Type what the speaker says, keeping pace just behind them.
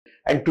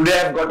And today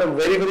I've got a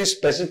very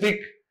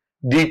specific,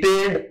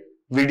 detailed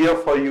video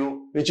for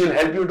you, which will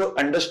help you to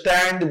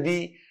understand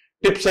the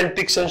tips and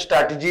tricks and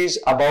strategies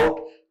about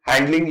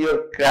handling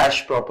your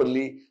cash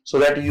properly so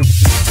that you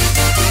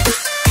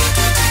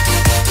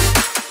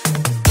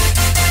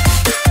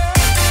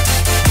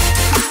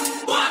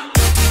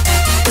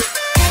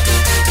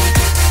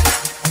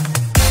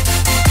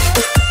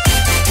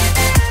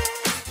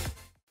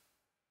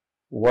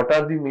What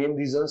are the main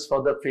reasons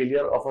for the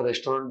failure of a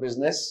restaurant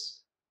business?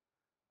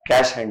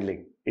 Cash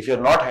handling. If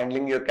you're not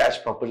handling your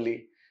cash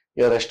properly,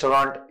 your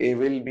restaurant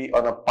will be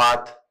on a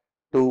path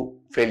to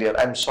failure.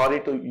 I'm sorry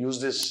to use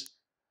this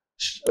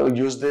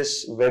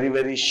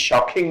very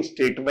shocking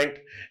statement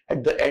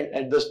at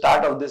the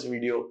start of this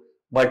video,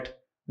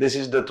 but this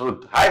is the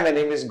truth. Hi, my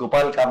name is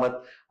Gopal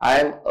Kamath. I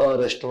am a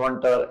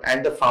restaurateur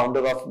and the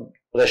founder of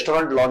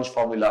Restaurant Launch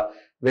Formula,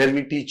 where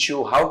we teach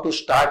you how to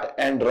start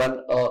and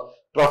run a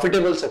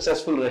profitable,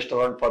 successful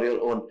restaurant for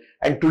your own.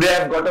 And today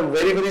I've got a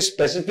very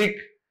specific,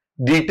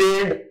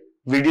 detailed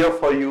video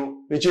for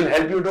you, which will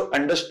help you to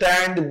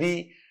understand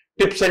the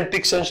tips and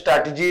tricks and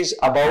strategies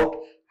about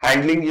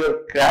handling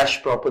your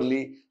cash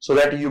properly so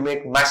that you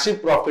make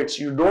massive profits.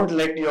 You don't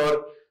let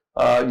your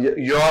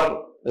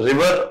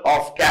river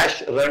of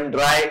cash run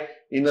dry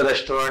in a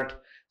restaurant,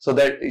 so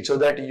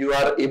that you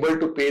are able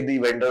to pay the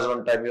vendors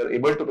on time, you are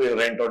able to pay your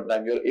rent on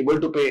time, you are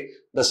able to pay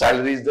the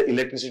salaries, the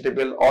electricity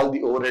bill, all the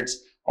overheads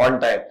on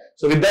time.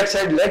 So with that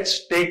said,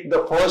 let's take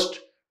the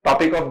first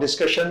topic of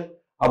discussion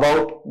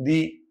about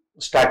the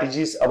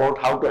strategies about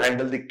how to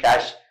handle the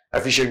cash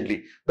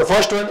efficiently. The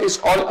first one is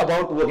all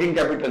about working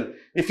capital.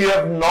 If you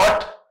have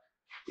not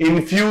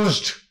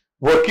infused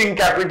working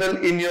capital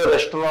in your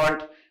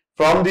restaurant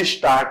from the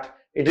start,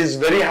 it is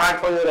very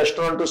hard for your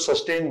restaurant to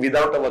sustain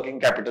without a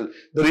working capital.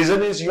 The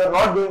reason is you are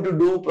not going to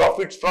do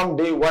profits from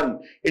day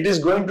one. It is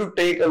going to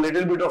take a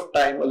little bit of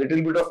time, a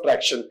little bit of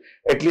traction,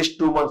 at least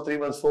 2 months, 3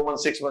 months, 4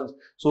 months, 6 months.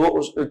 So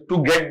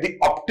to get the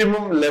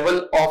optimum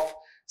level of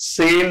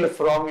sale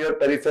from your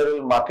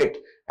peripheral market.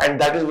 And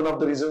that is one of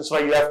the reasons why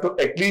you have to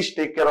at least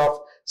take care of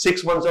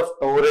 6 months of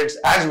overheads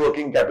as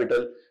working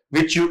capital,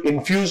 which you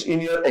infuse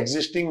in your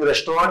existing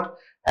restaurant,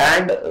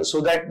 and so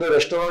that the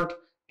restaurant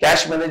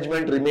cash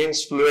management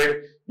remains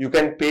fluid, you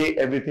can pay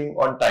everything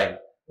on time.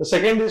 The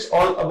second is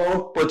all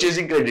about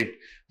purchasing credit.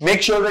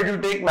 Make sure that you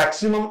take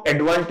maximum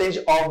advantage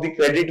of the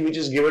credit which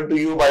is given to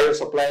you by your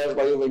suppliers,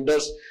 by your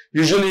vendors.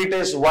 Usually it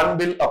is one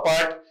bill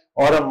apart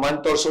or a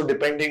month or so,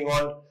 depending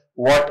on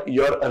what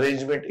your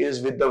arrangement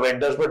is with the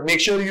vendors. But make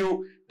sure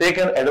you take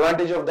an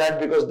advantage of that,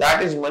 because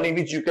that is money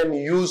which you can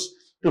use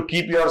to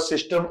keep your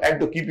system and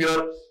to keep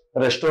your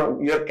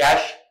restaurant, your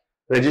cash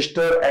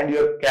register and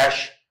your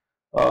cash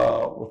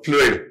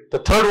fluid. The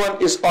third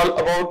one is all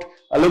about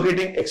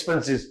allocating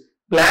expenses.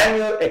 Plan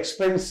your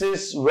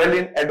expenses well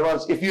in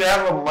advance. If you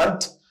have a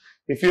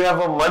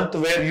month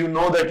where you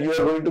know that you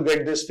are going to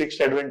get this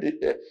fixed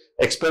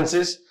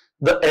expenses,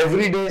 the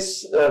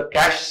everyday's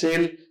cash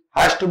sale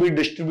has to be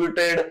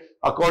distributed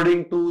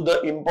according to the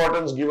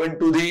importance given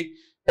to the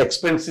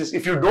expenses.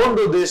 If you don't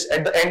do this,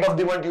 at the end of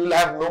the month, you will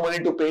have no money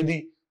to pay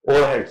the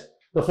overheads.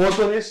 The fourth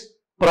one is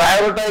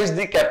prioritize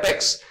the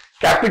capex,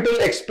 capital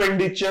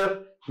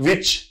expenditure,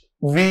 which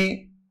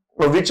a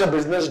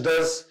business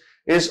does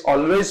is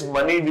always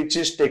money which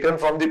is taken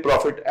from the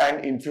profit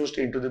and infused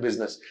into the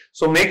business.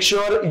 So make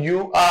sure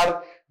you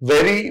are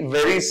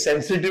very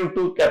sensitive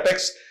to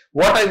capex.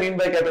 What I mean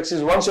by capex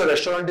is, once your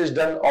restaurant is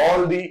done,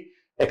 all the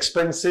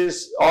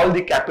expenses, all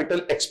the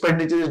capital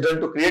expenditure is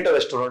done to create a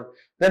restaurant,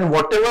 then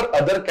whatever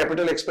other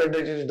capital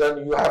expenditure is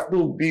done, you have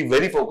to be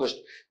very focused,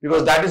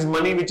 because that is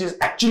money which is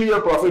actually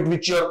your profit,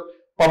 which you're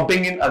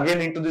pumping in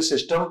again into the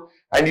system,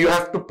 and you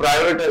have to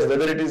prioritize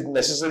whether it is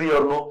necessary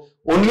or no.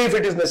 Only if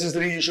it is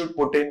necessary you should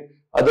put in,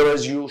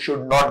 otherwise you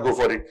should not go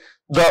for it.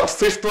 The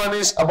fifth one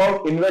is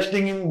about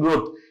investing in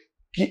growth.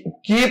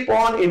 Keep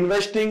on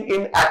investing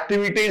in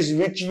activities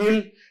which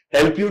will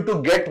help you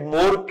to get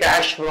more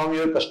cash from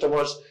your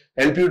customers,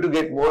 help you to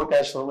get more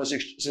cash from your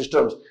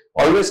systems.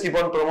 Always keep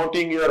on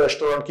promoting your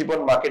restaurant, keep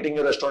on marketing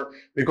your restaurant,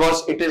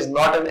 because it is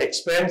not an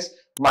expense.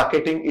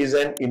 Marketing is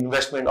an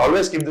investment.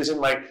 Always keep this in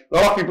mind. A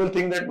lot of people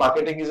think that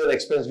marketing is an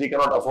expense, we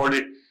cannot afford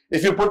it.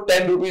 If you put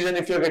 10 rupees and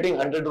if you're getting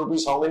 100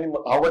 rupees, how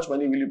much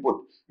money will you put?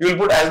 You will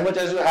put as much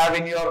as you have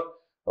in your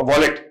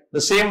wallet.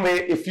 The same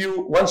way, if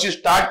you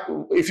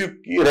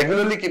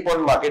regularly keep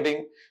on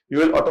marketing, you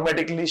will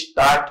automatically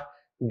start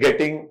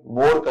getting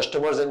more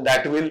customers, and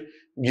that will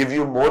give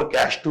you more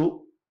cash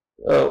to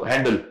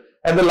handle.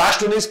 And the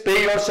last one is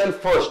pay yourself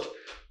first.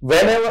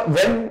 When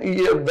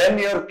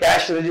your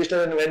cash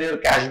register and when your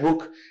cash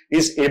book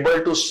is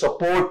able to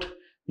support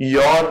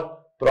your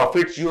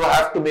profits, you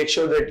have to make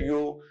sure that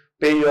you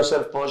pay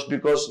yourself first,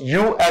 because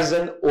you as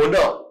an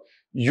owner,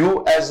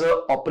 you as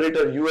an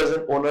operator, you as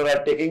an owner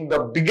are taking the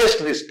biggest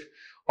risk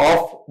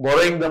of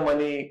borrowing the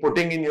money,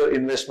 putting in your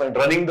investment,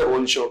 running the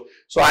whole show.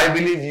 So I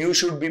believe you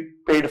should be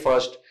paid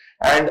first,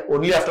 and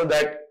only after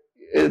that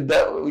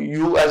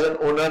you as an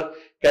owner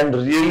can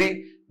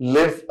really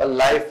live a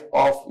life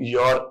of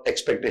your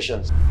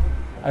expectations.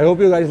 I hope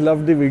you guys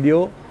loved the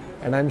video,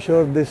 and I'm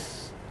sure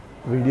this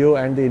video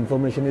and the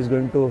information is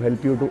going to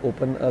help you to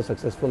open a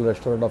successful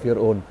restaurant of your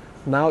own.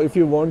 Now, if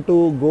you want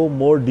to go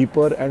more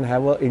deeper and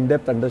have an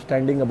in-depth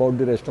understanding about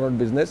the restaurant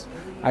business,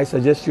 I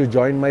suggest you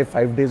join my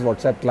 5 days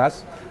WhatsApp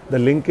class. The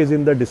link is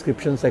in the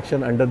description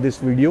section under this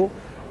video.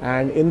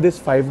 And in this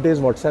 5 days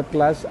WhatsApp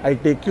class, I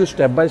take you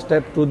step by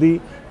step to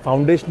the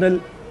foundational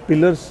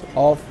pillars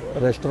of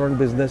restaurant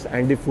business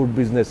and the food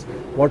business.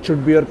 What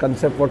should be your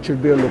concept? What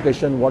should be your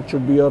location? What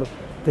should be your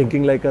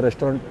thinking like a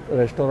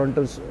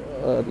restauranters,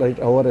 like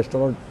our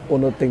restaurant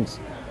owner thinks?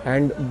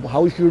 And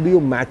how should you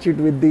match it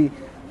with the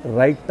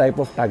right type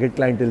of target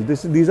clientele?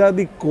 These are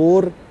the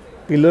core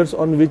pillars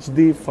on which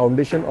the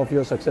foundation of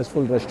your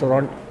successful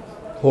restaurant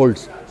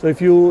holds. So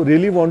if you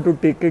really want to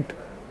take it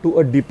to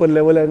a deeper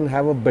level and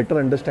have a better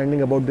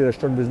understanding about the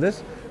restaurant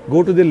business,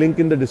 go to the link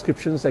in the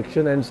description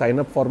section and sign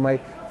up for my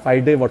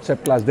 5-day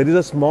WhatsApp class. There is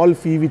a small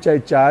fee which I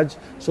charge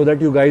so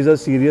that you guys are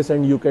serious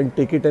and you can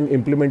take it and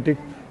implement it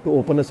to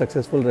open a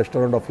successful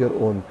restaurant of your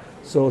own.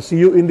 So see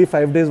you in the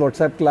 5 days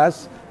WhatsApp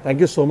class.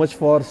 Thank you so much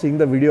for seeing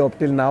the video up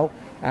till now,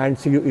 and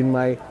see you in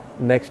my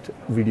next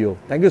video.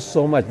 Thank you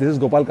so much. This is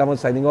Gopal Kamath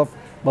signing off.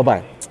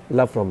 Bye-bye.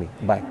 Love from me.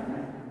 Bye.